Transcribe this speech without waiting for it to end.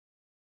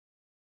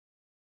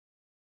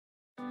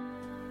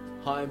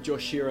Hi, I'm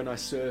Josh Shearer and I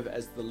serve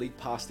as the lead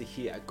pastor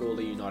here at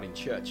Gawler Uniting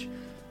Church.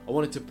 I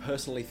wanted to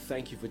personally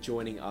thank you for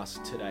joining us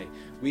today.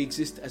 We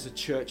exist as a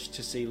church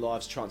to see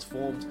lives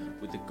transformed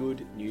with the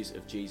good news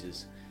of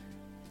Jesus.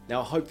 Now,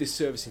 I hope this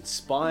service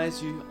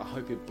inspires you, I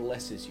hope it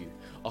blesses you,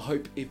 I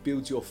hope it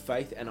builds your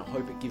faith, and I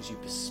hope it gives you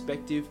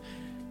perspective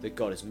that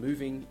God is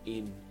moving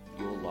in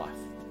your life.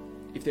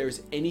 If there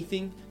is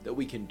anything that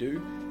we can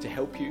do to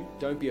help you,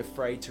 don't be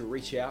afraid to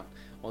reach out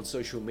on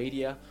social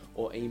media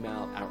or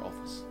email our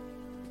office.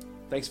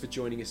 Thanks for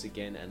joining us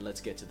again, and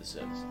let's get to the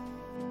service.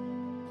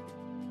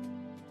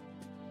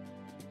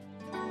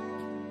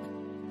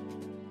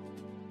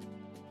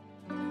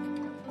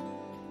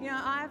 You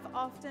know, I've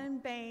often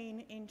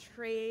been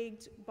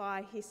intrigued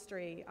by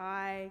history.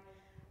 I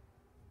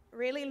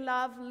really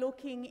love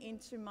looking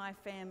into my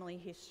family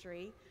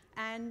history,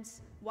 and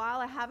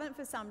while I haven't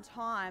for some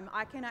time,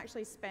 I can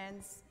actually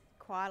spend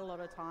quite a lot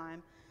of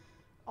time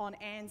on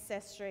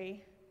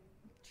Ancestry,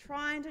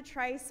 trying to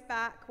trace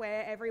back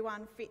where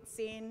everyone fits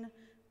in.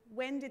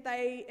 When did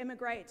they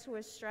immigrate to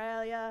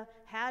Australia?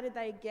 How did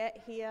they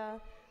get here?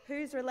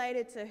 Who's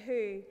related to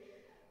who?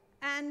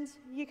 And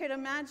you could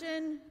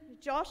imagine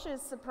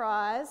Josh's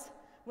surprise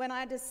when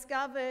I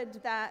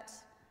discovered that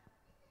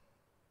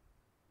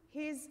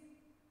his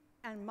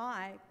and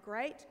my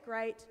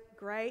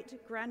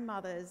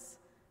great-great-great-grandmothers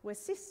were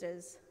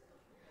sisters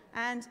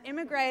and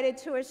immigrated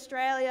to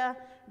Australia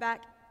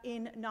back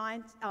in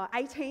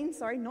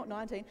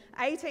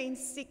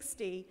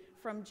 1860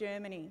 from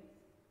Germany.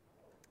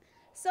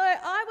 So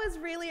I was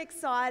really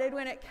excited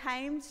when it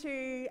came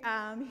to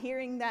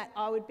hearing that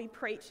I would be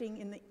preaching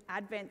in the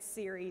Advent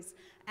series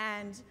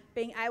and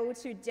being able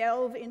to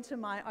delve into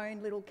my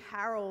own little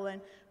carol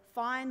and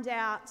find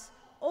out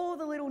all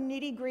the little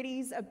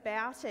nitty-gritties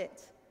about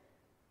it,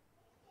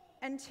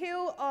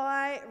 until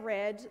I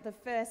read the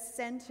first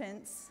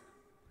sentence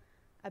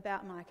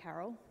about my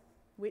carol,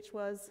 which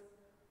was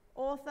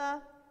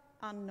author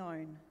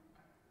unknown.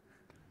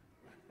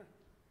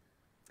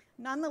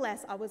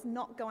 Nonetheless, I was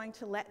not going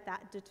to let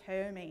that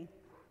deter me.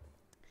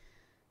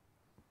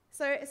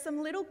 So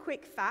some little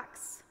quick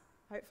facts,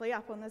 hopefully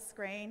up on the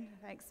screen,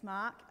 thanks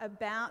Mark,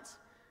 about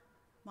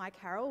my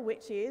carol,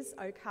 which is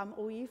 "O Come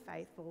All Ye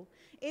Faithful,"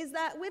 is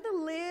that with a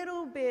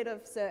little bit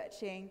of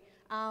searching,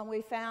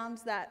 we found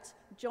that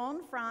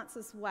John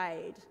Francis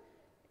Wade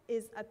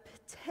is a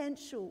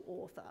potential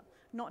author,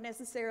 not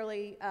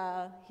necessarily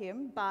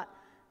him, but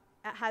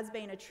it has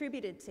been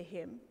attributed to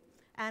him.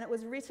 And it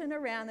was written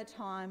around the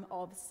time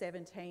of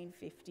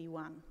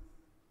 1751.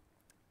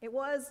 It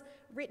was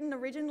written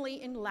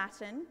originally in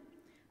Latin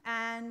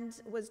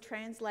and was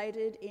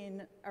translated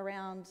in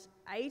around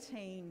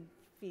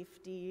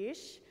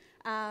 1850-ish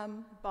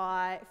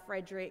by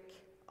Frederick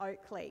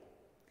Oakley.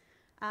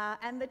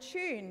 And the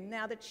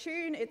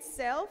tune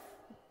itself,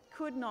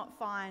 could not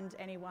find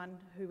anyone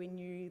who we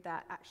knew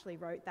that actually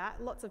wrote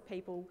that. Lots of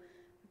people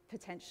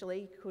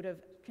potentially could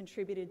have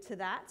contributed to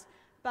that.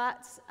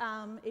 But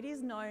it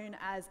is known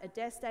as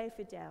Adeste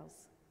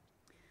Fideles.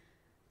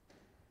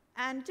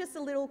 And just a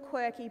little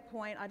quirky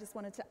point I just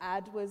wanted to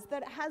add was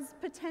that it has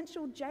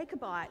potential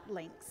Jacobite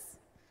links,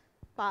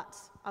 but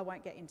I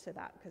won't get into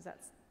that because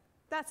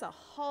that's a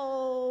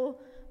whole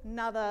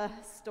nother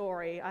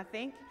story, I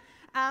think.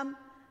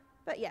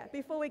 But yeah,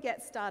 before we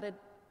get started,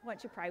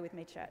 won't you pray with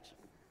me, church?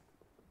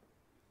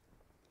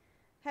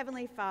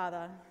 Heavenly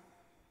Father,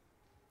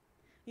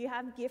 you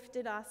have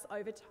gifted us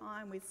over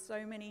time with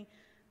so many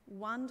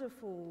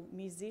wonderful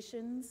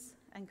musicians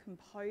and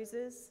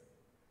composers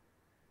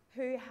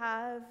who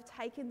have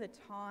taken the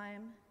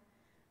time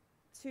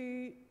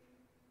to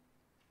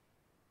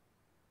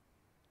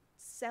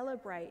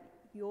celebrate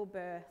your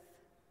birth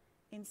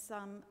in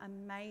some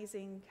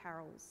amazing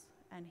carols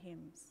and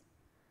hymns.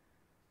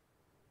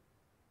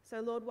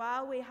 So Lord,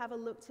 while we have a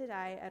look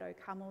today at "O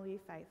Come All Ye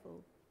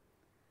Faithful,"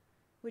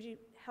 would you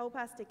help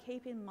us to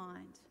keep in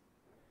mind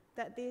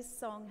that this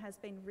song has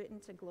been written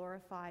to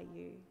glorify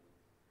you,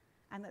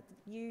 and that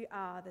you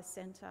are the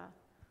centre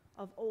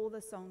of all the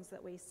songs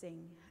that we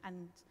sing,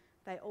 and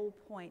they all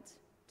point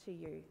to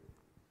you.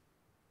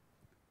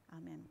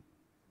 Amen.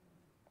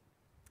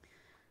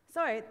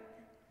 So,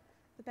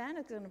 the band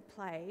is going to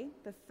play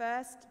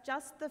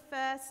just the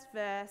first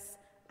verse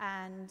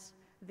and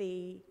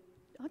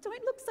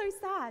don't look so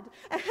sad.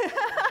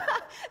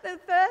 The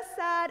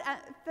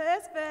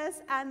first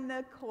verse and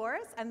the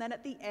chorus, and then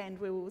at the end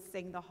we will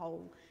sing the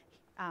whole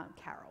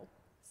carol.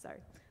 So,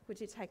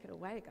 would you take it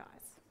away,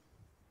 guys?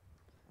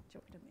 Do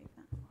you want me to move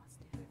that? I'll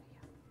stand over here.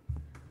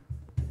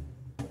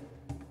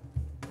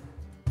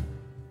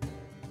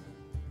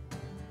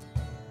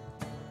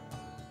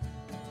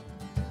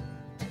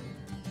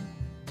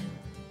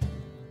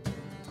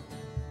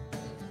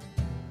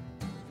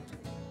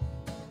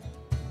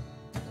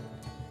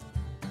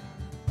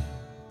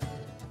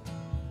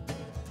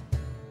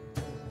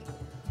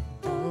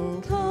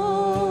 O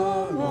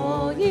come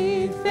all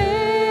ye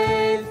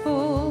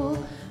faithful,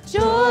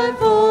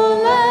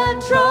 joyful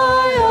and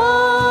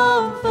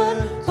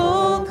triumphant, for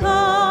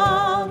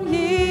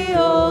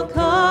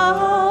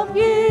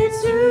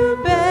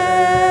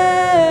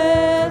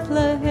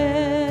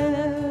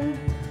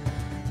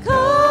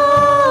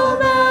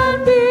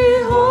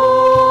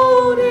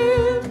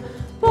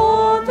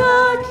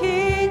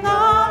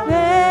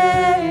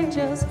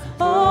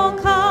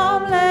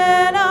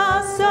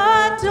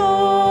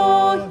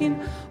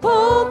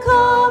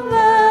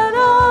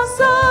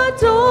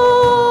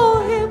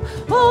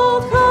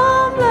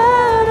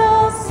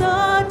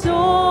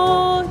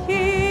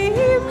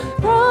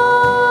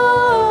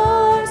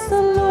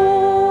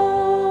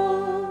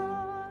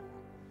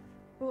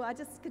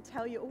could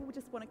tell you all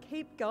just want to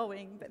keep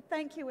going, but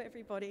thank you,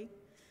 everybody.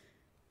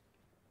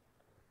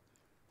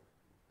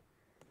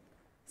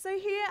 So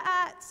here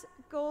at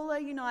Gawler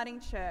Uniting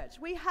Church,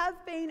 we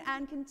have been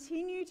and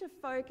continue to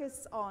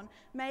focus on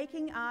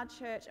making our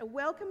church a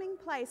welcoming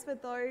place for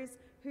those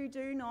who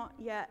do not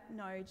yet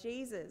know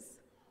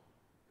Jesus.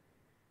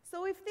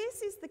 So if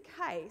this is the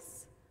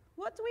case,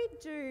 what do we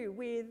do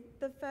with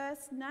the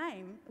first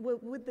name,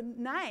 with the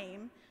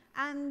name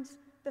and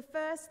the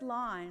first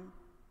line,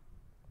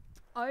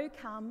 "O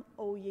come,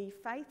 all ye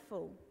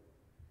faithful"?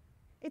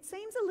 It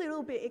seems a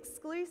little bit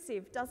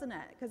exclusive, doesn't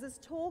it? Because it's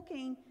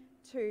talking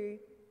to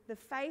the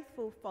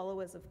faithful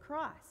followers of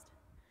Christ.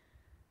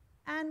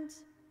 And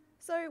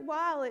so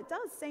while it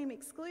does seem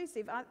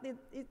exclusive,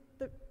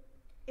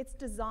 it's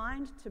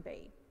designed to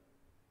be.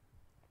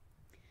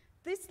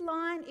 This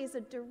line is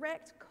a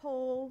direct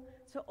call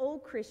to all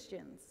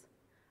Christians,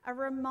 a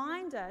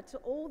reminder to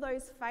all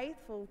those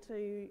faithful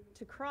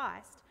to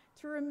Christ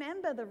to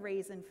remember the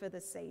reason for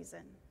the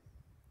season.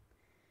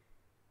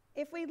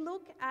 If we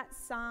look at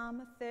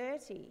Psalm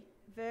 30,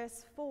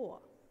 verse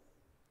 4,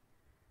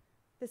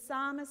 the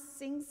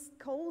psalmist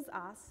calls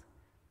us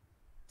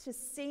to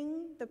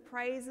sing the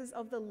praises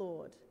of the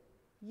Lord,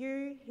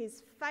 you,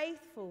 his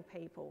faithful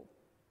people.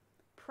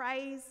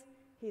 Praise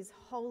his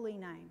holy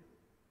name.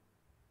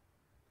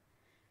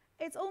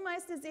 It's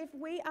almost as if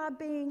we are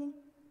being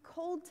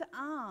called to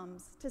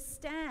arms, to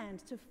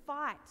stand, to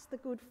fight the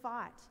good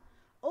fight.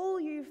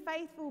 All you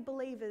faithful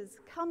believers,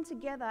 come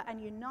together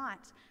and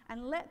unite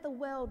and let the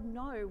world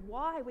know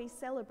why we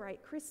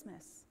celebrate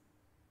Christmas.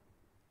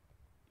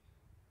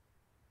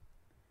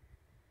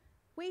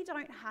 We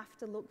don't have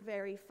to look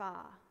very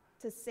far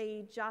to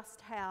see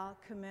just how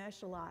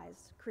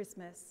commercialised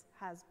Christmas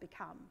has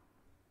become.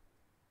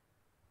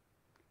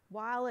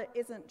 While it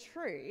isn't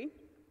true,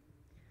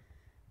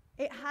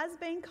 it has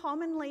been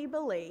commonly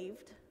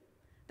believed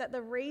that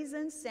the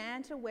reason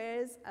Santa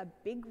wears a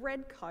big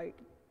red coat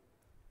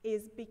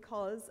is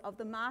because of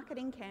the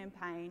marketing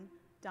campaign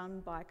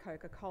done by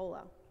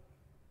Coca-Cola.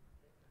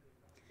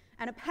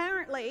 And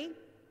apparently,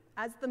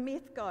 as the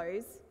myth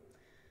goes,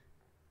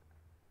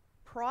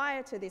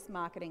 prior to this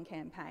marketing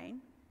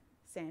campaign,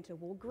 Santa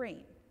wore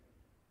green.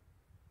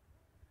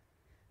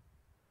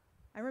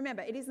 And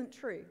remember, it isn't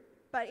true,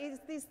 but it's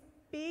this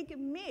big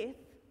myth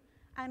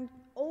and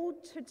all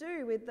to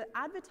do with the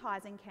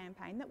advertising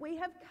campaign that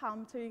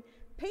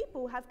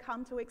people have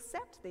come to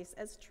accept this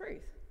as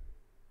truth.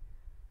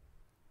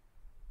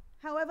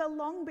 However,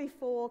 long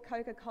before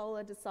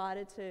Coca-Cola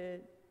decided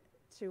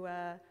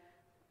to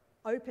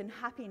open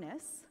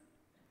happiness,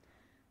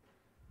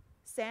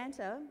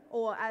 Santa,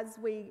 or as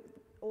we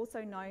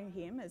also know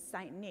him as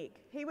Saint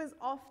Nick, he was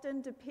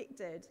often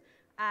depicted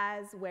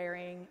as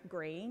wearing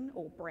green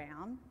or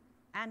brown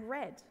and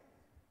red.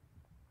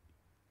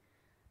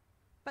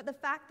 But the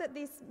fact that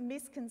this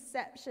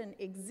misconception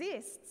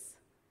exists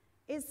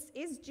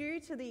is due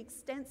to the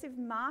extensive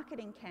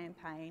marketing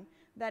campaign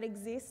that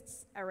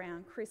exists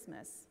around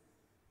Christmas.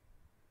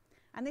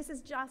 And this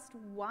is just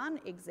one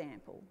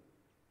example.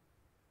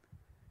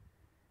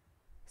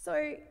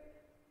 So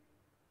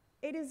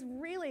it is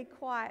really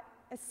quite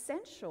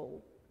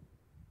essential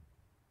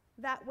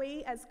that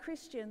we as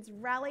Christians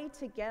rally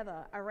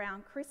together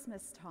around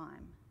Christmas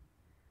time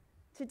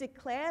to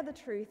declare the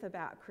truth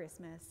about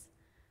Christmas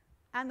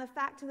and the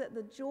fact that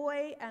the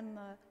joy and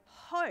the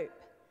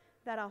hope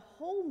that are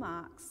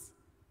hallmarks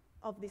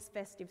of this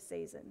festive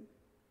season,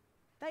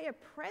 they are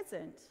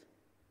present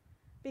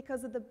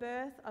because of the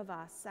birth of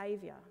our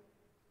Saviour.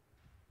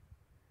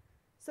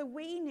 So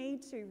we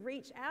need to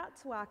reach out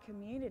to our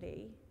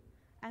community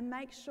and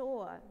make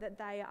sure that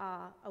they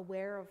are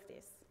aware of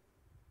this.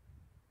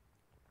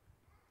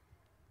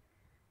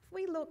 If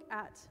we look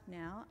at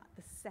now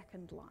the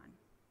second line,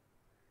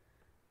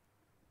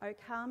 O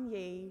come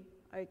ye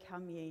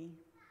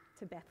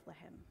to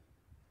Bethlehem.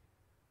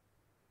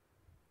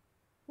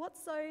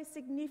 What's so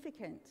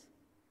significant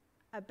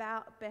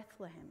about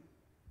Bethlehem,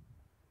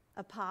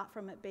 apart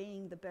from it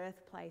being the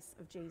birthplace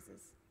of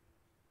Jesus?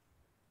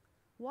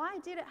 Why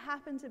did it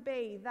happen to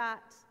be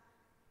that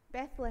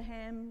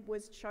Bethlehem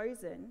was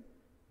chosen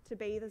to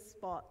be the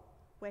spot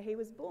where he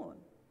was born?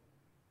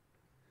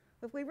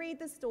 If we read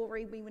the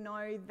story, we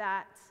know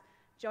that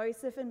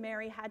Joseph and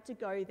Mary had to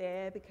go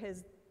there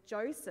because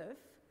Joseph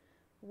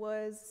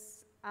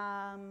was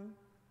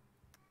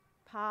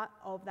part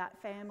of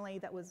that family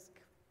that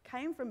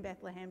came from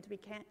Bethlehem to be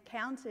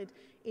counted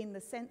in the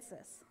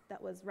census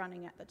that was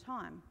running at the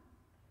time.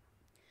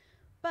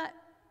 But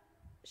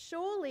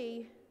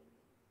surely,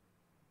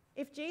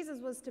 if Jesus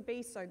was to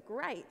be so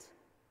great,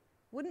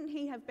 wouldn't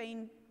he have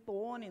been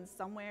born in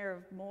somewhere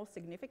of more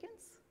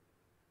significance?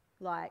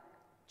 Like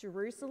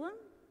Jerusalem?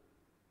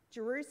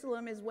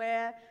 Jerusalem is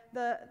where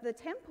the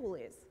temple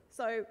is.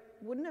 So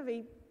wouldn't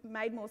it have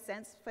made more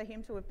sense for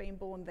him to have been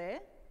born there?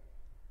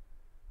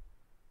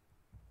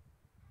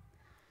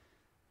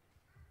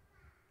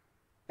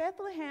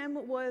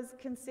 Bethlehem was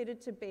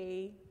considered to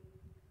be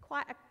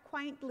quite a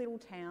quaint little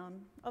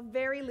town of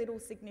very little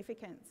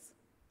significance.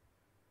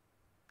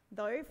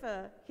 though,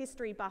 for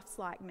history buffs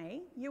like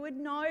me, you would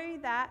know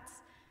that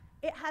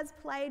it has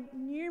played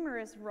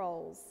numerous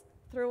roles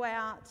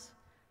throughout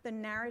the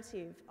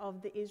narrative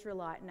of the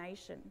Israelite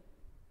nation.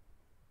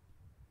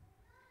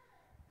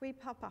 We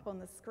pop up on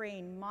the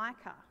screen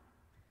Micah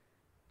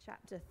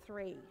chapter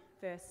 3,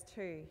 verse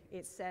 2.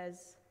 It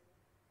says,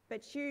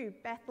 "But you,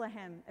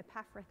 Bethlehem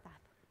Ephrathah,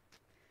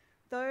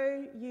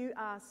 though you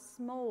are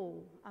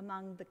small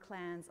among the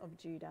clans of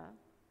Judah,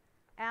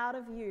 out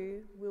of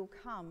you will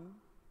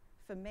come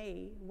for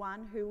me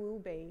one who will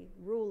be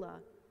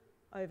ruler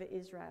over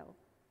Israel,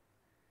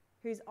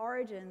 whose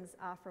origins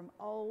are from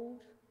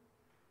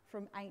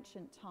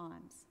ancient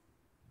times."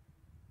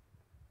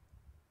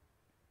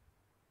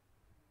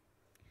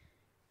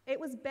 It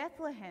was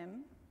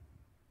Bethlehem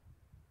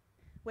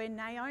where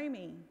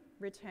Naomi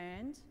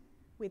returned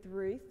with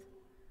Ruth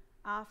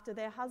after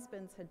their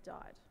husbands had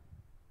died.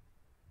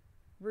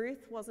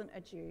 Ruth wasn't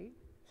a Jew,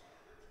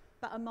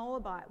 but a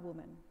Moabite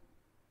woman.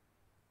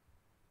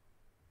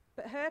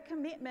 But her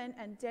commitment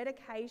and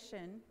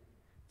dedication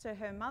to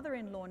her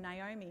mother-in-law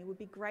Naomi would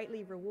be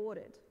greatly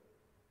rewarded.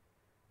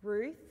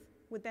 Ruth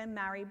would then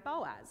marry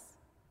Boaz.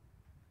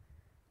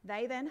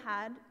 They then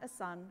had a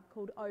son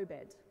called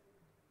Obed.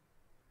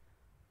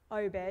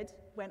 Obed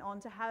went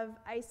on to have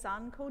a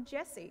son called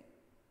Jesse.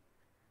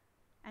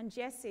 And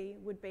Jesse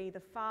would be the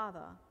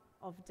father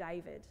of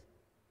David.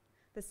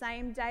 The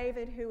same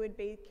David who would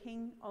be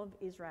king of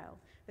Israel.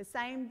 The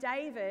same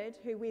David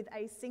who with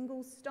a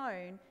single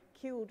stone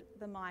killed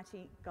the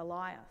mighty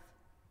Goliath.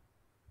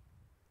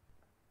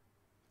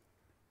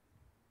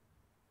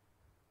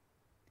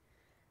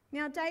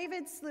 Now,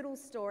 David's little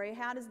story,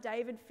 how does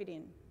David fit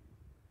in?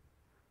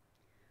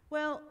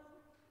 Well,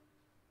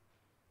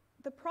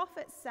 the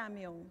prophet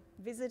Samuel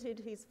visited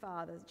his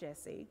father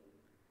Jesse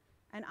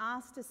and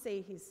asked to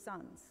see his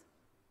sons.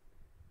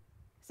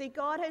 See,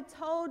 God had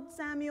told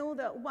Samuel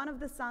that one of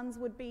the sons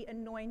would be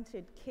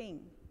anointed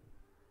king.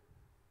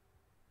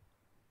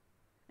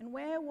 And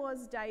where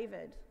was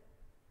David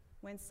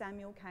when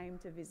Samuel came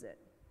to visit?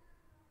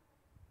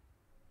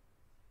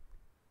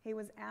 He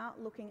was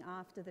out looking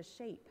after the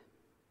sheep.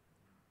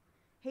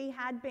 He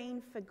had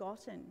been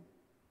forgotten.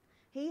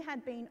 He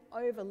had been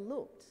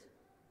overlooked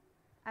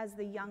as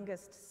the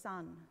youngest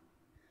son,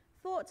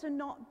 thought to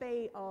not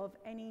be of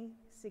any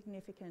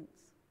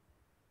significance.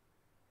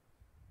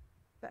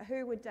 But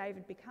who would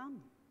David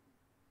become?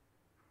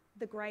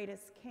 The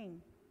greatest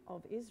king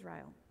of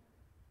Israel.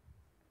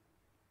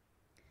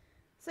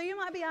 So you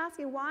might be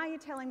asking, why are you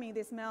telling me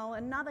this, Mel?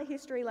 Another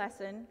history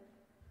lesson.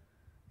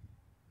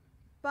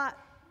 But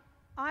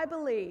I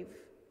believe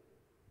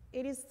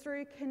it is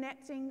through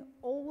connecting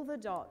all the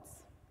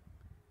dots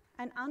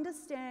and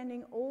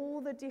understanding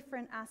all the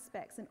different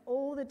aspects and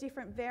all the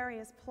different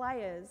various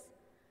players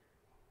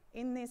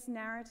in this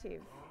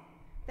narrative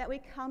that we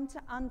come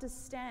to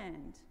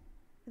understand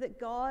that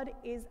God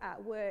is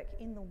at work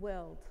in the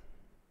world.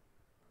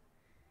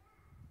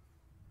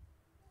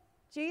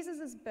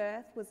 Jesus'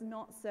 birth was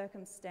not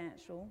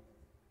circumstantial.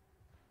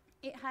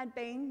 It had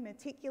been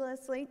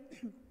meticulously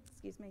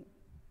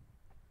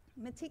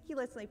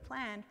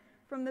planned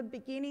from the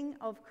beginning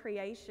of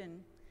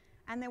creation,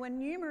 and there were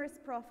numerous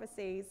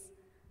prophecies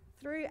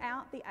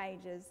throughout the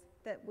ages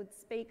that would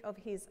speak of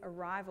his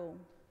arrival.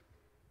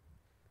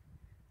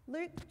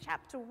 Luke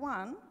chapter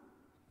 1,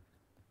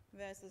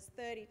 verses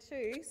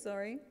 32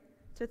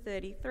 to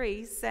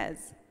 33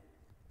 says,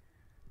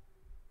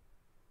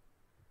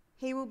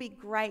 "He will be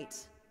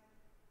great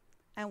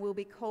and will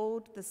be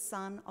called the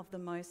Son of the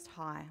Most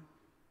High.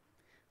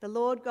 The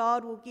Lord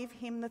God will give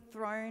him the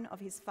throne of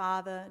his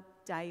father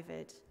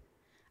David,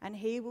 and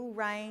he will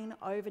reign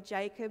over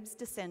Jacob's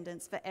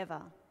descendants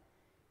forever.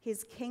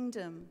 His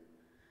kingdom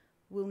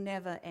will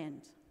never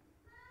end."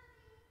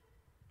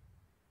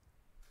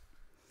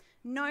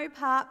 No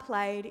part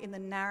played in the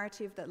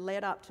narrative that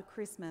led up to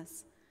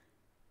Christmas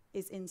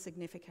is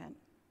insignificant.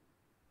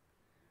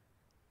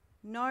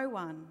 No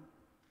one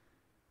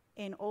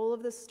in all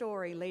of the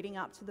story leading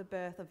up to the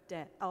birth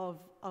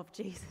of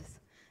Jesus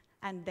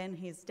and then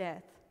his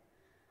death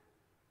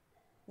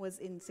was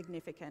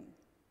insignificant.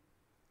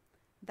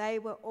 They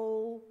were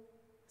all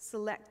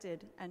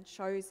selected and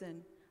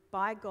chosen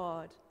by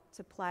God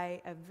to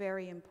play a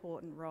very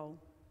important role.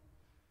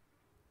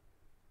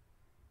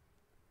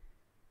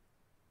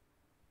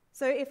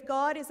 So if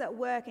God is at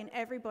work in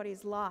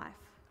everybody's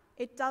life,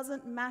 it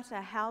doesn't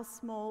matter how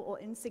small or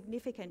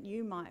insignificant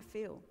you might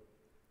feel.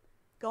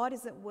 God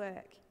is at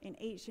work in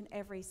each and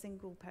every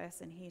single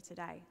person here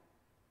today,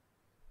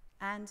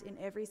 and in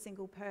every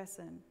single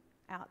person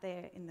out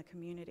there in the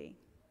community.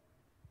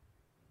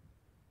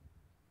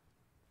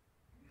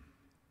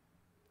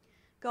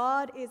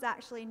 God is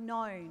actually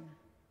known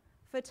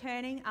for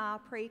turning our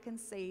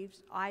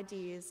preconceived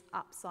ideas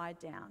upside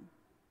down.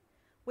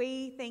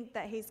 We think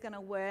that he's going to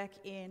work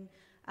he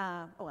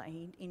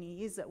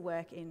is at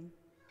work in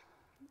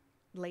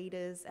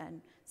leaders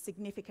and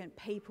significant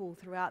people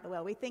throughout the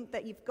world. We think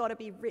that you've got to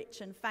be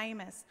rich and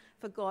famous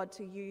for God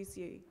to use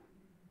you.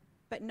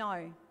 But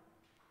no,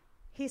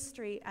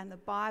 history and the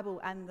Bible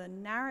and the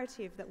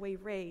narrative that we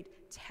read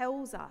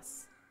tells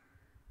us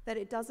that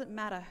it doesn't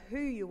matter who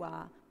you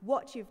are,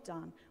 what you've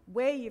done,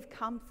 where you've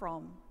come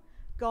from,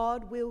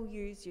 God will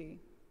use you.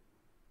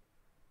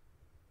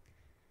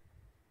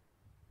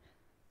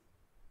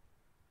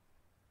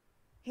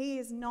 He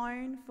is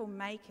known for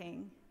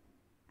making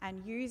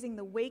and using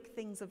the weak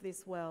things of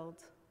this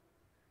world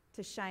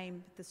to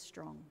shame the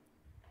strong.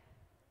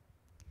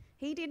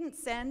 He didn't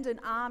send an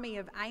army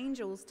of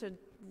angels to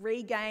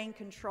regain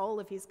control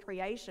of his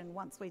creation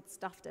once we'd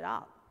stuffed it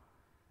up.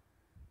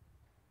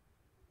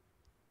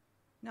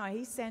 No,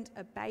 he sent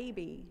a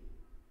baby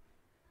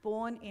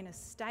born in a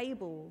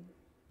stable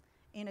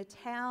in a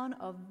town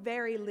of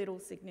very little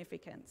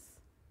significance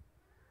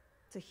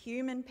to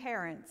human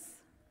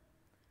parents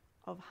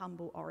of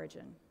humble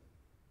origin.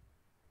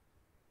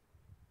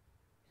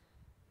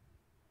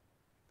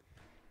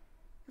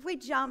 If we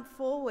jump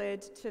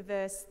forward to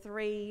verse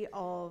 3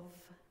 of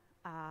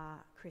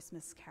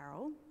Christmas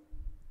Carol,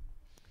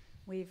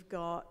 we've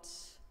got,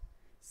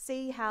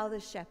 "See how the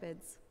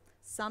shepherds,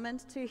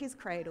 summoned to his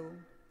cradle,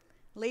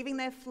 leaving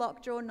their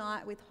flock draw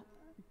nigh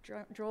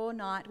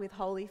with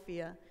holy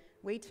fear,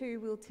 we too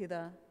will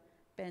thither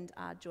bend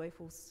our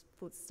joyful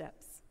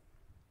footsteps."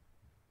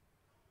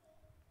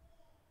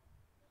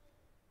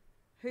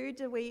 Who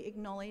do we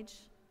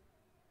acknowledge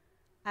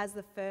as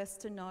the first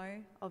to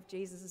know of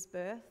Jesus'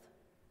 birth?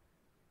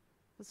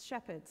 It was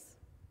shepherds.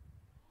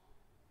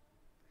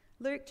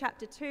 Luke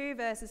chapter 2,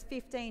 verses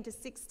 15 to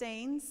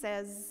 16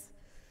 says,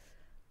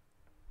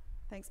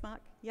 thanks,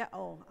 Mark. Yeah,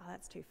 oh,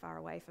 that's too far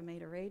away for me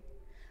to read.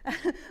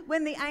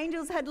 "When the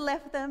angels had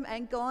left them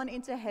and gone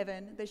into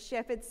heaven, the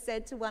shepherds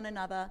said to one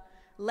another,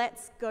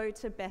 'Let's go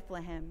to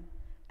Bethlehem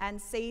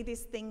and see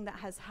this thing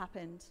that has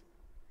happened,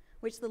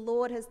 which the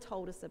Lord has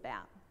told us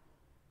about.'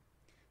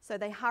 So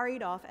they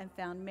hurried off and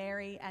found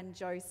Mary and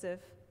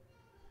Joseph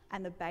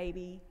and the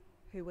baby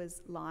who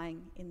was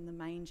lying in the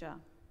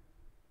manger."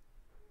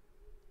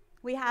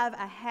 We have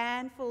a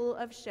handful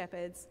of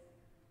shepherds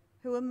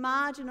who are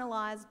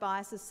marginalised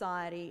by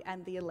society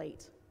and the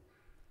elite.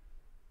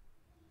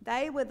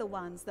 They were the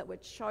ones that were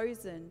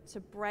chosen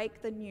to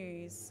break the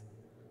news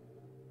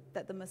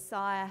that the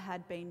Messiah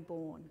had been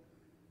born.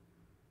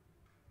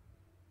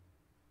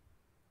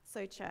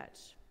 So,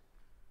 church,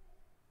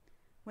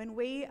 when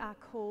we are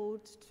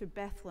called to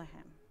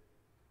Bethlehem,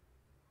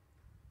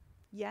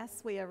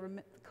 yes, we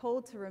are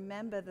called to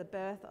remember the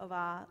birth of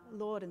our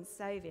Lord and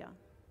Saviour,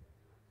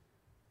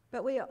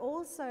 but we are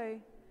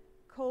also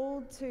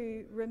called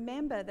to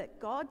remember that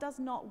God does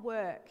not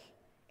work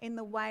in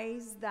the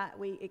ways that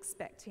we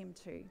expect him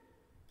to.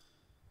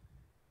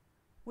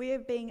 We are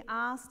being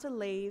asked to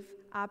leave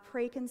our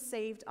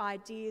preconceived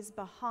ideas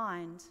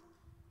behind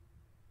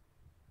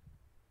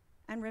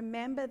and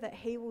remember that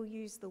he will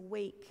use the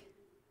weak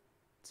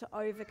to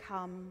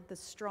overcome the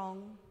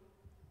strong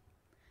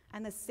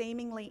and the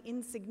seemingly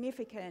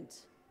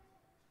insignificant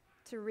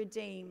to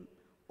redeem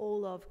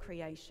all of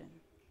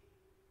creation.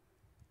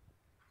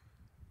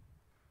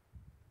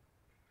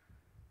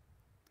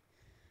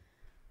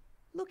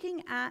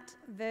 Looking at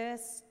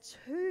verse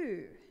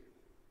 2,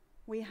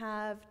 we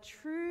have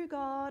true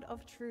God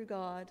of true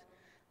God,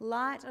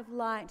 light of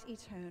light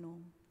eternal.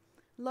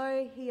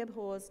 Lo, he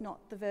abhors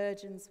not the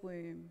virgin's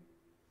womb.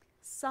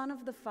 Son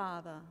of the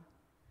Father,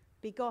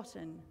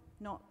 begotten,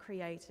 not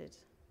created.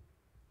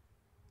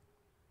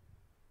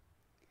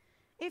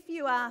 If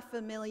you are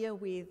familiar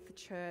with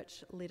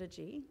church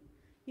liturgy,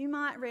 you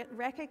might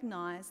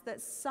recognise that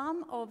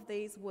some of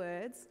these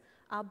words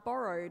are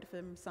borrowed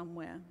from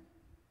somewhere,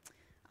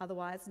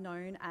 otherwise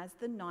known as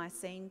the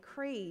Nicene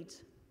Creed,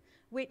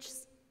 which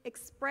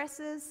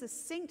expresses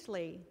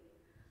succinctly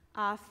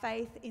our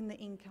faith in the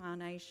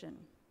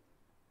Incarnation.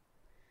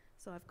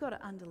 So I've got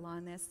to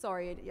underline there.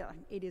 Sorry,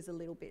 it is a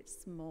little bit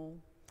small.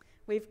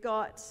 We've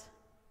got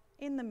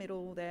in the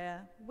middle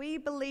there, "We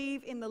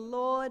believe in the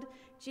Lord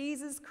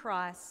Jesus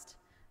Christ,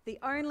 the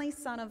only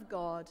Son of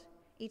God,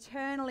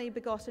 eternally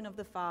begotten of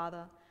the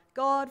Father,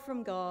 God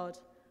from God,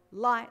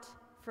 light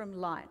from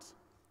light,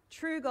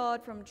 true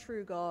God from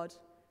true God,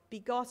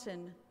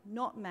 begotten,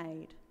 not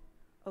made,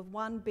 of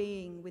one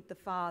being with the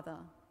Father.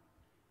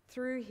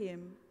 Through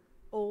him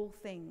all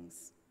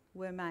things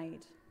were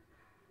made."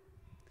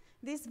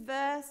 This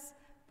verse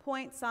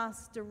points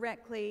us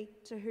directly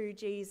to who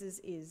Jesus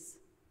is.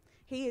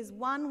 He is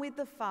one with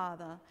the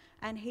Father,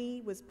 and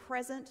he was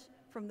present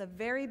from the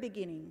very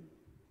beginning.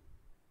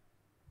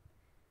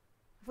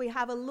 If we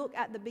have a look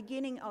at the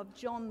beginning of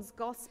John's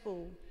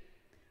Gospel,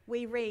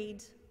 we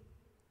read,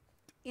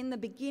 "In the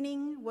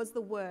beginning was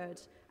the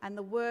Word, and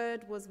the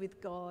Word was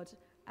with God,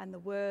 and the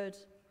Word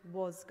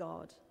was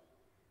God.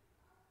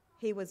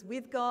 He was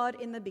with God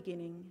in the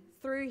beginning.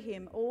 Through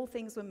him all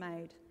things were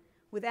made.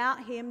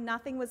 Without him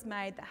nothing was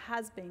made that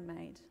has been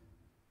made."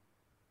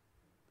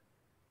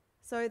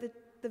 So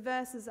the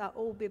verses are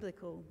all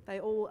biblical. They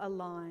all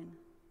align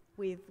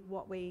with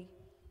what we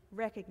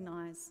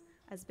recognise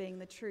as being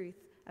the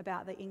truth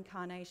about the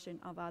incarnation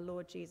of our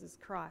Lord Jesus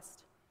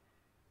Christ.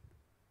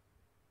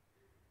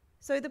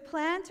 So the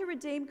plan to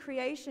redeem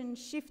creation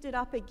shifted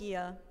up a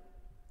gear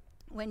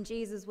when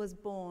Jesus was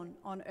born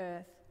on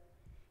earth.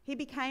 He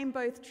became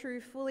both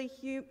fully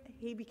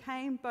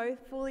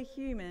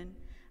human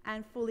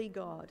and fully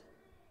God.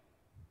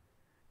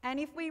 And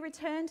if we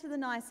return to the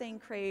Nicene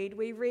Creed,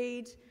 we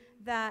read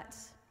that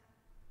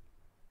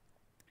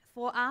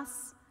for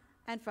us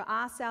and for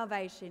our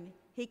salvation,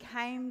 he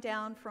came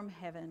down from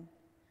heaven,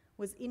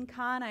 was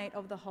incarnate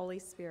of the Holy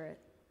Spirit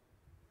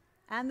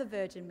and the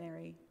Virgin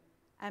Mary,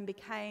 and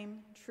became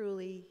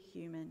truly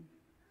human.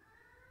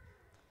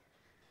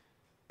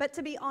 But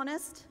to be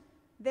honest,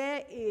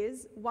 there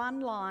is one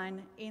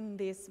line in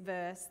this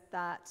verse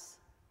that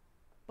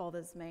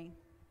bothers me.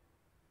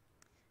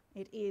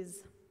 It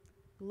is,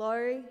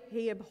 "Lo,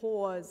 he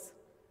abhors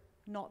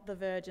not the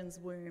virgin's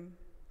womb."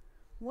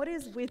 What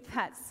is with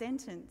that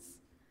sentence?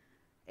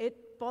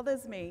 It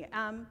bothers me.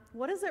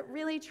 What is it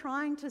really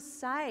trying to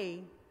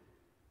say?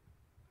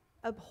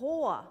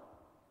 Abhor.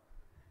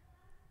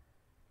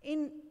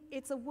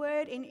 It's a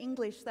word in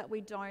English that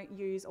we don't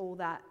use all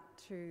that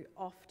too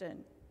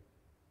often.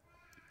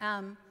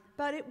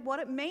 But what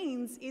it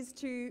means is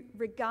to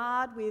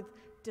regard with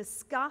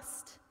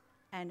disgust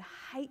and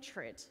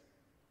hatred.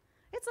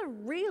 It's a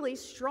really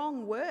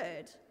strong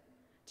word.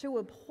 To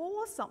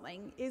abhor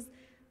something is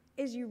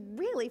you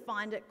really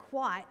find it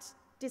quite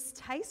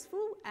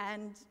distasteful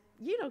and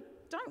you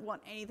don't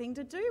want anything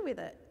to do with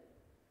it.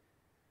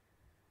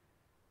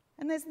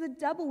 And there's the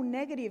double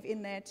negative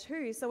in there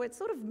too, so it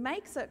sort of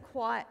makes it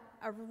quite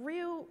a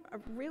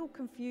real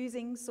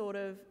confusing sort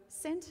of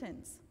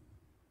sentence.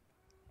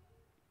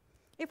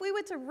 If we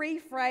were to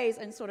rephrase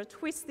and sort of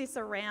twist this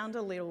around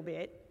a little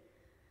bit,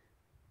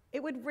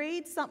 it would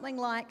read something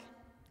like,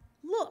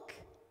 "Look,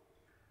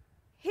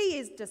 he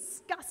is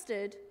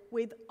disgusted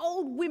with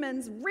old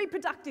women's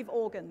reproductive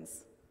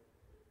organs."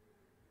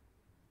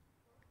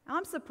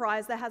 I'm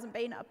surprised there hasn't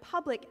been a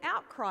public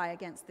outcry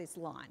against this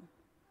line.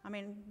 I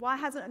mean, why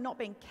hasn't it not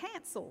been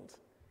cancelled?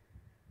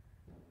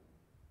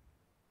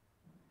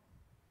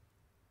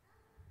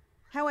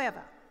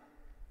 However,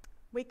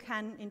 we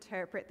can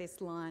interpret this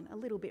line a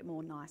little bit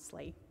more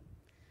nicely.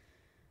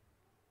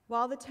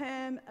 While the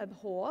term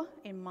abhor,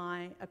 in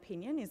my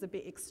opinion, is a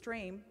bit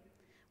extreme,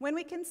 when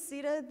we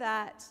consider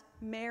that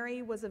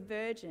Mary was a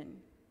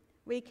virgin,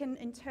 we can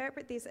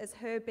interpret this as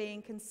her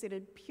being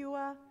considered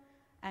pure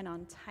and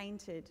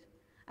untainted,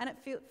 and it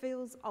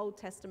feels Old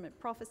Testament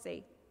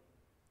prophecy.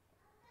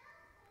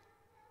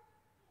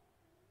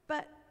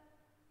 But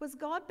was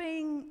God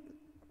being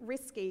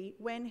risky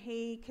when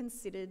he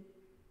considered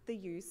the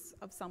use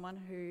of someone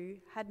who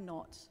had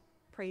not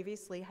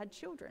previously had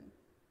children?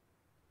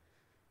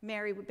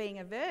 Mary, being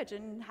a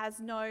virgin, has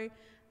no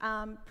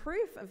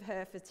proof of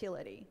her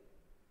fertility.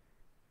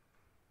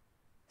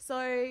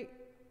 So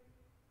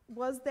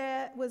was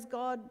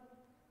God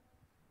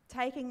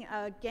taking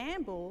a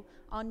gamble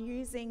on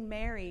using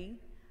Mary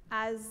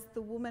as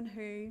the woman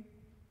who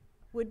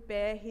would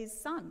bear his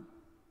son?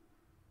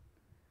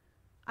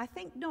 I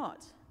think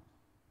not.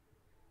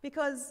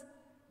 Because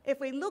if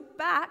we look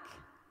back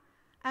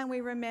and we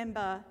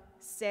remember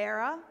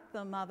Sarah,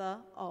 the mother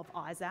of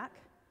Isaac,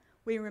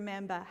 we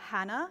remember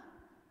Hannah,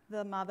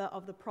 the mother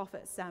of the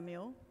prophet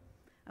Samuel,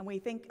 and we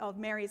think of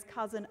Mary's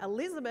cousin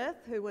Elizabeth,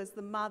 who was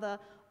the mother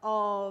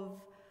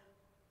of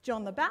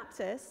John the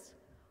Baptist,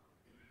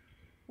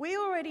 we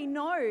already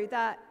know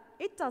that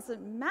it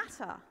doesn't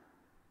matter.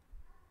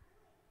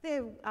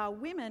 There are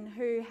women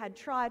who had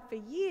tried for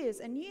years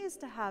and years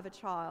to have a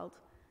child,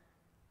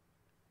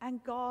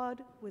 and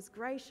God was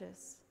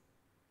gracious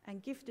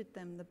and gifted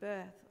them the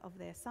birth of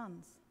their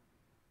sons.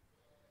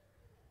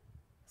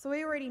 So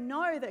we already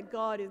know that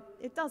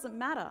it doesn't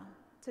matter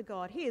to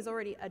God. He is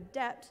already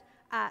adept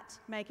at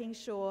making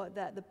sure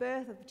that the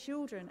birth of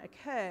children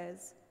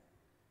occurs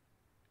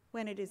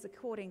when it is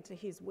according to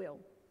his will.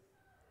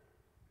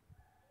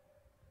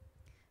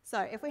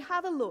 So if we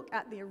have a look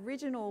at the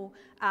original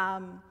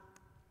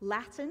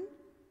Latin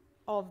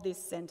of this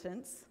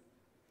sentence,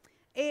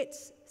 it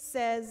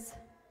says,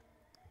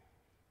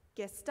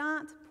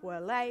 "Gestant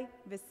puellae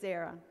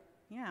viscera."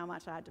 You know how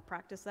much I had to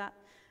practice that?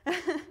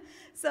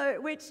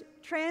 So, which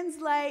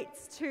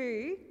translates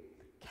to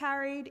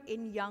 "carried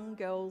in young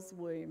girl's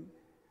womb."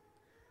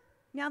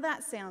 Now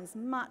that sounds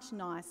much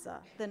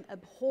nicer than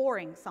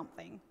abhorring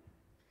something.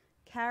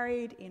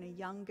 Carried in a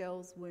young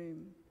girl's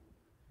womb.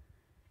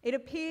 It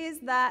appears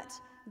that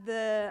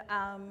the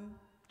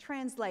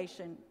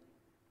translation,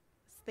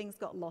 things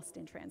got lost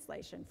in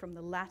translation from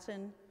the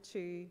Latin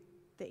to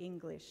the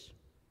English.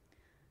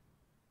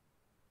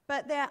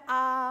 But there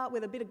are,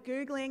 with a bit of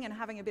Googling and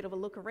having a bit of a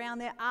look around,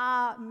 there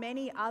are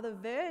many other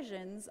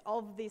versions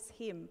of this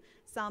hymn.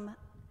 Some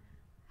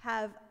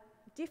have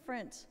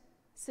different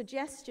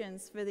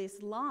suggestions for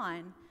this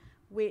line,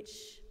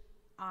 which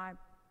I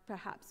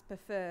perhaps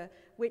prefer,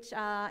 which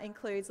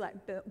includes like,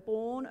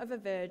 "Born of a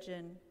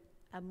virgin,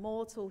 a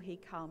mortal he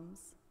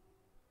comes,"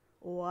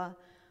 or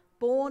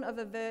 "Born of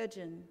a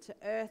virgin, to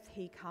earth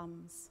he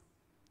comes,"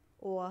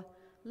 or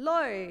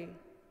 "Lo,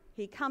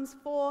 he comes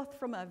forth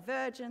from a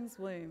virgin's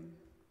womb."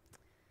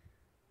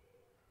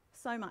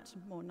 So much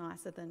more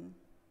nicer than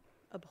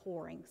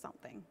abhorring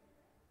something.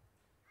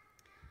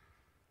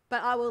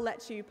 But I will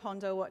let you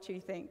ponder what you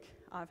think.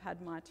 I've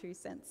had my 2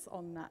 cents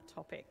on that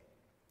topic.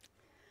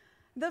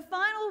 The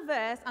final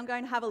verse I'm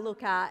going to have a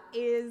look at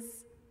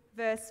is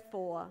verse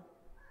 4,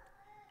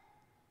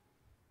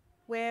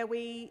 where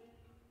we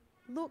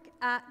look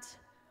at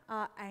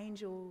our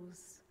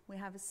angels. We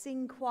have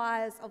sing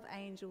choirs of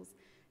angels.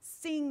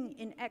 Sing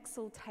in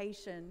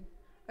exultation.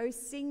 O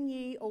sing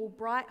ye, all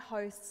bright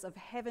hosts of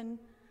heaven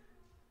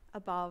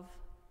above.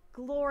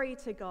 Glory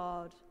to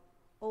God,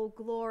 all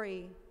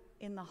glory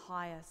in the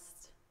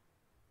highest.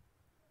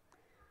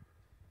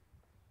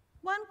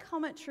 One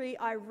commentary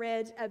I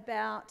read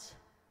about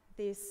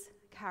this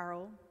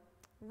carol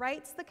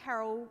rates the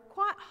carol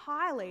quite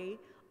highly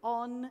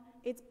on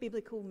its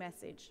biblical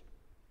message.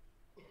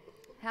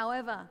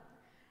 However,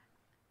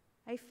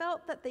 I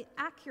felt that the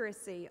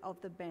accuracy of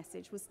the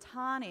message was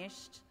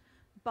tarnished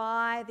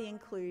by the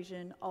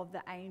inclusion of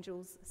the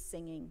angels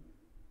singing.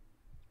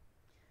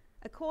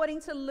 According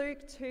to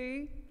Luke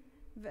 2,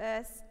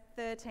 verse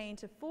 13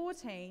 to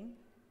 14,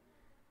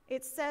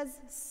 it says,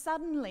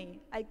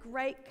 "Suddenly a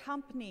great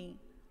company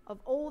of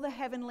all the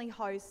heavenly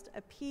host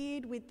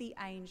appeared with the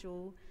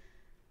angel,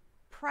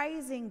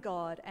 praising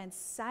God and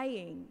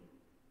saying,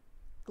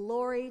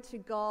 'Glory to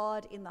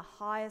God in the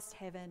highest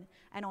heaven,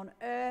 and on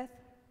earth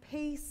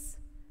peace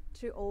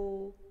to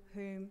all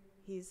whom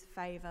his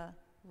favour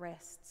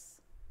rests.'"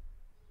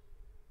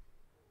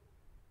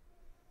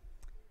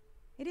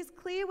 It is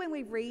clear when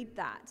we read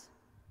that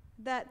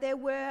there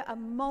were a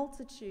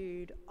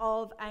multitude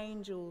of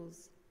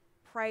angels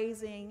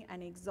praising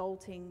and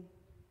exalting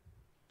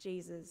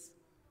Jesus.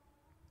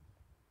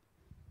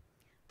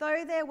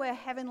 Though there were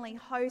heavenly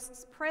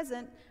hosts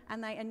present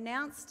and they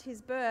announced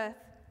his birth,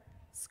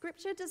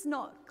 Scripture does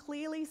not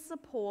clearly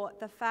support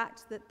the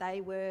fact that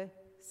they were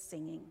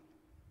singing.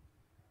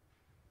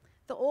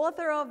 The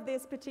author of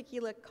this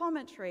particular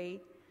commentary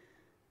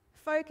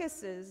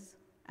focuses,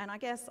 and I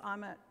guess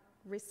I'm at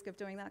risk of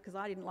doing that because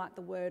I didn't like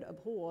the word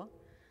abhor,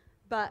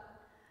 but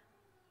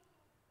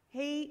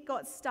he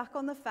got stuck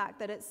on the fact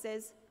that it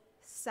says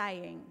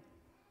saying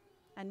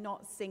and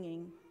not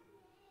singing.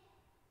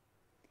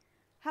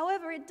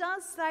 However, it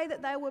does say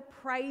that they were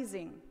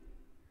praising.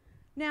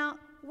 Now,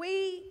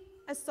 we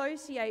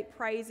associate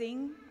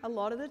praising a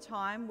lot of the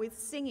time with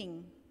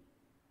singing,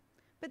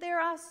 but there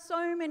are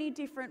so many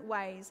different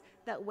ways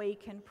that we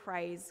can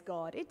praise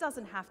God. It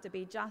doesn't have to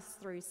be just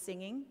through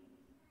singing.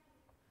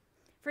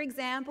 For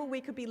example,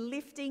 we could be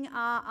lifting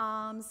our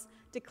arms,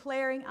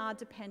 declaring our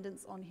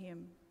dependence on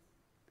him.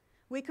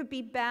 We could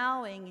be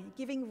bowing,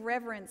 giving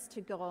reverence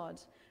to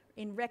God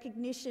in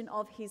recognition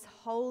of his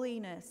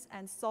holiness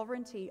and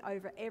sovereignty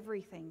over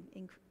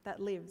everything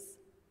that lives.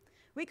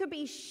 We could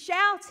be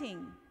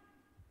shouting,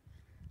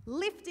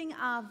 lifting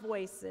our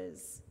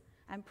voices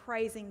and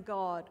praising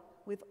God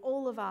with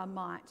all of our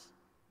might.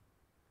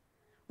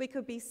 We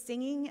could be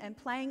singing and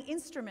playing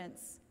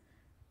instruments,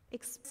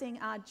 expressing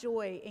our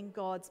joy in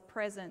God's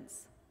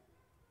presence.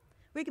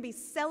 We could be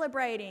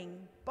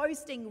celebrating,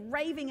 boasting,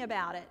 raving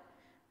about it,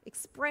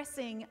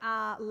 expressing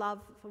our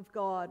love of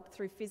God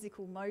through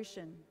physical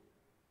motion.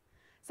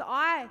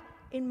 So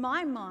in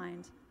my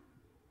mind,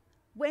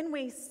 when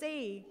we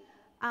see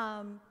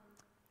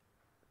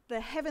the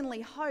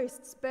heavenly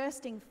hosts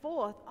bursting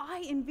forth,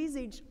 I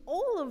envisage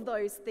all of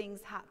those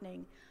things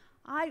happening.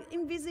 I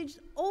envisaged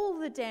all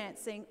the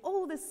dancing,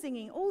 all the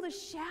singing, all the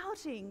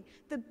shouting,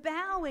 the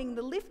bowing,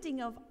 the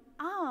lifting of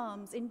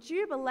arms in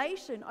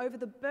jubilation over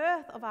the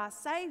birth of our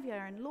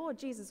Saviour and Lord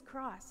Jesus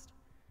Christ.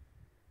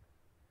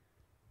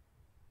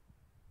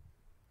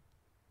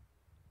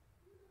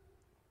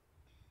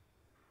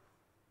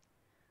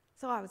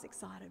 So I was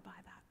excited by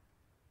that.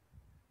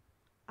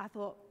 I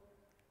thought,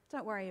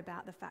 don't worry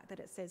about the fact that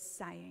it says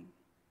saying.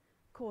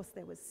 Of course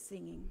there was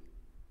singing.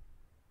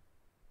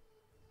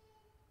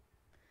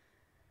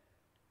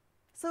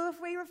 So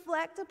if we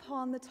reflect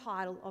upon the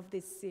title of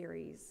this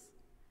series,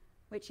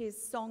 which is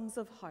Songs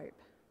of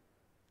Hope,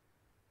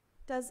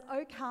 does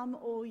 "O come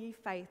all ye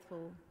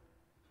faithful"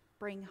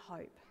 bring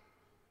hope?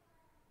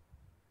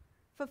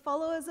 For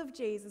followers of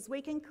Jesus, we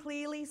can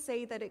clearly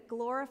see that it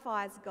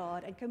glorifies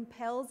God and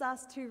compels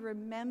us to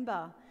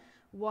remember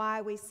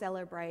why we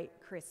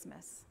celebrate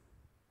Christmas.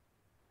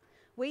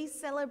 We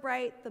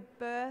celebrate the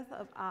birth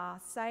of our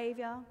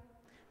Saviour,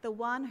 the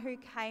one who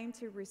came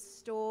to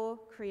restore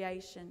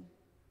creation.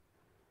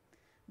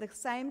 The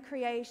same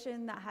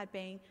creation that had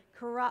been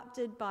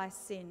corrupted by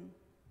sin,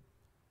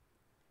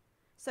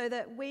 so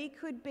that we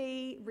could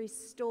be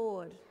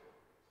restored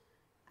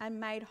and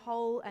made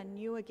whole and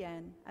new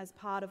again as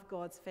part of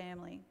God's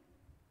family.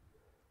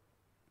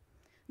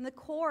 And the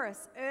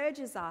chorus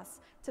urges us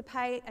to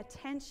pay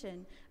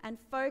attention and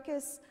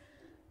focus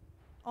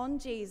on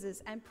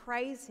Jesus and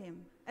praise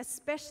him,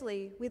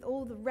 especially with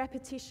all the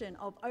repetition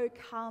of "O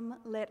come,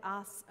 let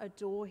us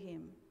adore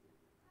him,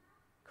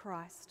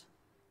 Christ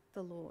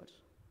the Lord."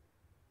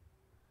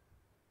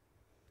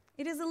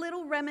 It is a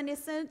little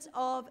reminiscent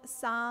of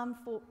Psalm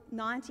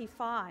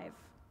 95,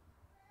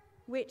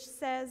 which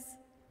says,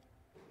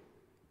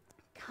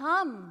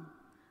 Come,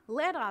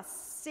 let us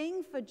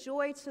sing for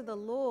joy to the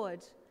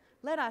Lord.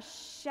 Let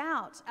us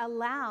shout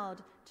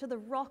aloud to the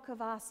rock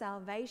of our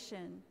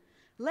salvation.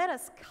 Let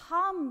us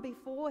come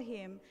before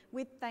him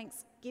with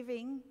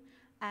thanksgiving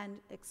and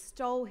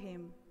extol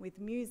him with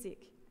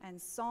music and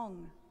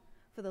song.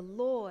 For the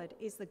Lord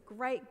is the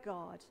great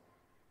God,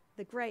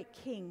 the great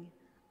King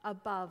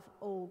above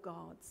all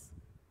gods.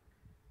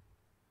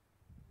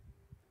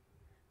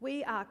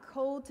 We are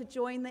called to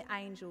join the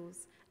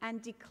angels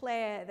and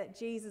declare that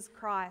Jesus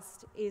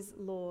Christ is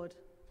Lord.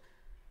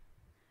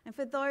 And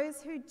for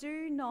those who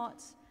do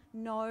not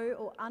know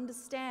or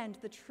understand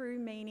the true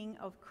meaning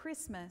of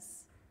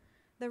Christmas,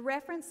 the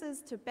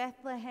references to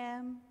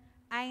Bethlehem,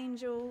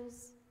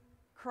 angels,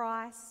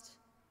 Christ,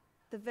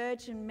 the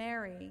Virgin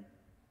Mary,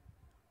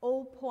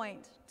 all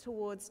point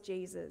towards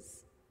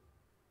Jesus.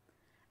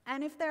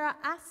 And if there are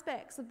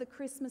aspects of the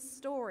Christmas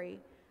story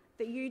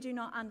that you do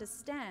not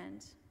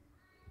understand,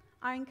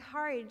 I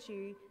encourage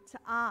you to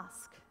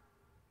ask.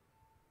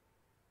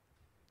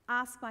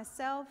 Ask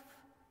myself,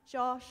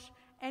 Josh,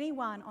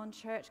 anyone on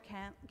church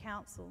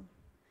council.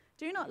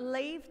 Do not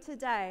leave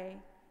today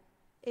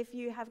if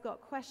you have got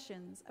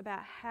questions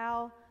about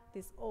how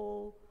this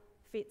all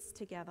fits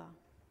together.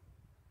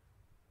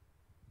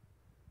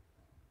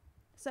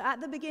 So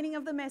at the beginning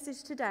of the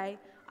message today,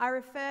 I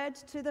referred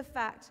to the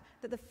fact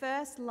that the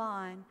first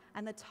line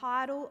and the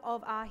title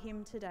of our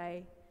hymn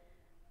today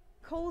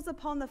calls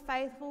upon the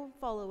faithful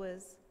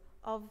followers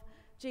of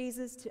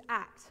Jesus to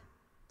act,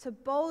 to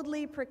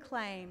boldly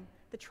proclaim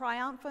the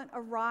triumphant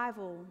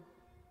arrival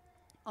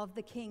of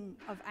the King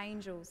of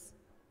Angels.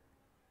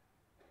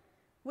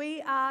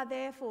 We are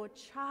therefore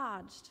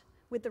charged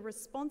with the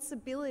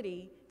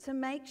responsibility to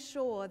make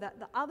sure that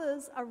the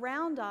others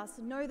around us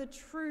know the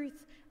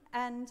truth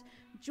and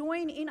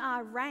join in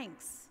our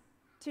ranks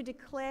to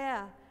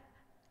declare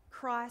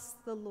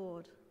Christ the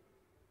Lord.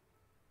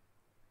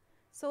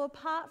 So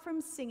apart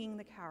from singing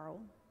the carol,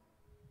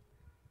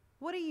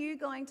 what are you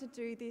going to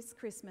do this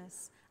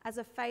Christmas as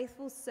a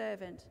faithful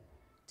servant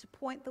to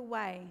point the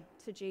way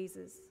to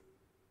Jesus?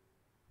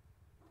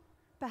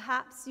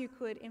 Perhaps you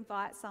could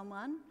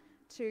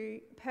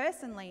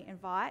personally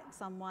invite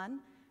someone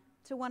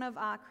to one of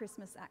our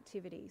Christmas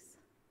activities.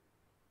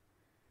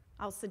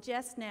 I'll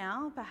suggest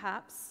now,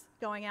 perhaps,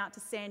 going out to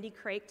Sandy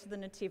Creek to the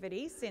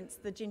Nativity, since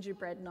the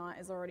gingerbread night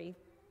is already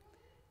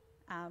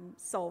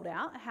sold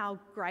out. How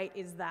great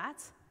is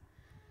that?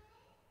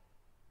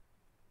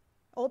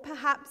 Or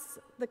perhaps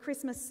the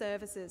Christmas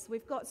services.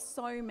 We've got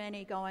so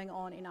many going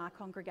on in our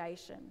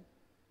congregation.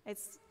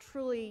 It's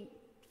truly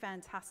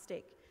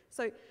fantastic.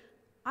 So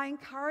I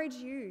encourage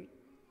you,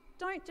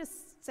 don't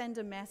just send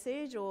a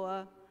message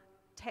or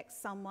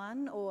text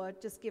someone or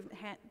just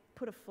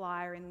put a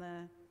flyer in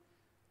the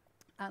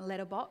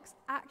letterbox.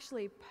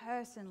 Actually,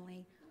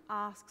 personally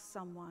ask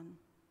someone.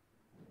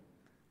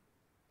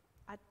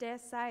 I dare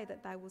say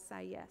that they will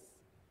say yes.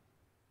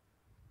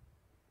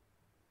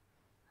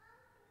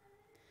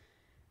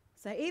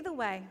 So either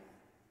way,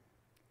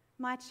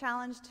 my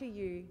challenge to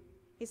you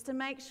is to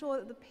make sure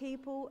that the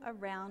people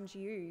around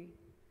you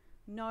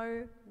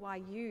know why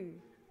you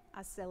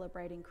are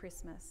celebrating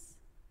Christmas.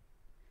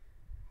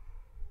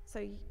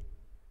 So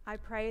I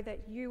pray that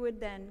you would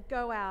then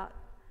go out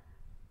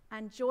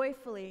and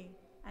joyfully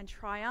and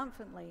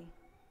triumphantly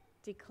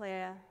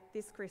declare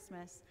this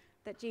Christmas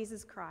that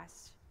Jesus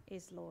Christ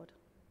is Lord.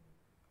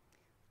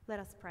 Let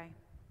us pray.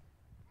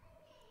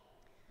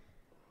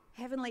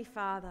 Heavenly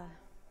Father,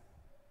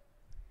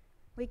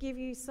 we give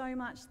you so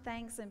much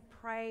thanks and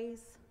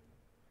praise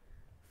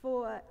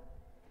for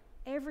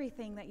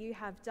everything that you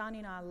have done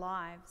in our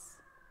lives.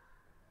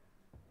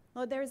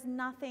 Lord, there is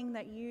nothing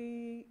that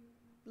you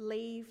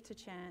leave to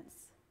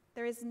chance.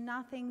 There is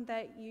nothing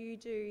that you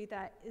do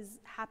that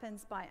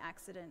happens by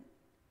accident.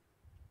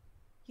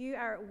 You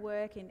are at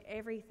work in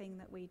everything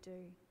that we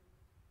do.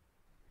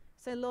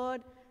 So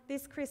Lord,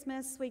 this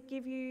Christmas we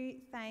give you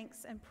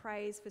thanks and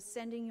praise for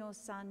sending your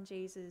Son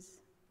Jesus,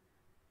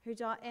 who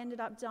ended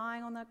up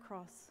dying on the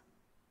cross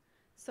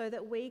so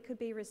that we could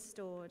be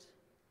restored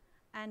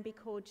and be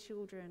called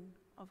children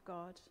of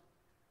God.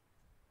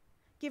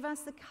 Give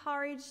us the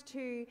courage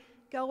to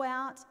go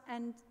out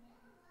and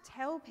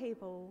tell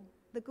people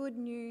the good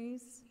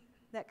news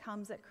that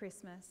comes at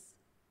Christmas,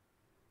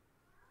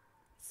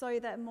 so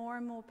that more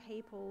and more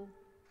people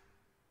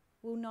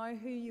will know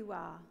who you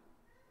are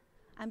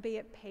and be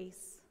at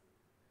peace,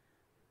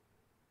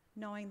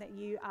 knowing that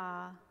you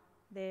are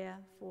there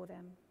for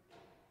them.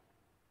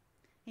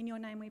 In your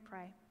name we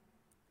pray.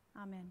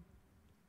 Amen.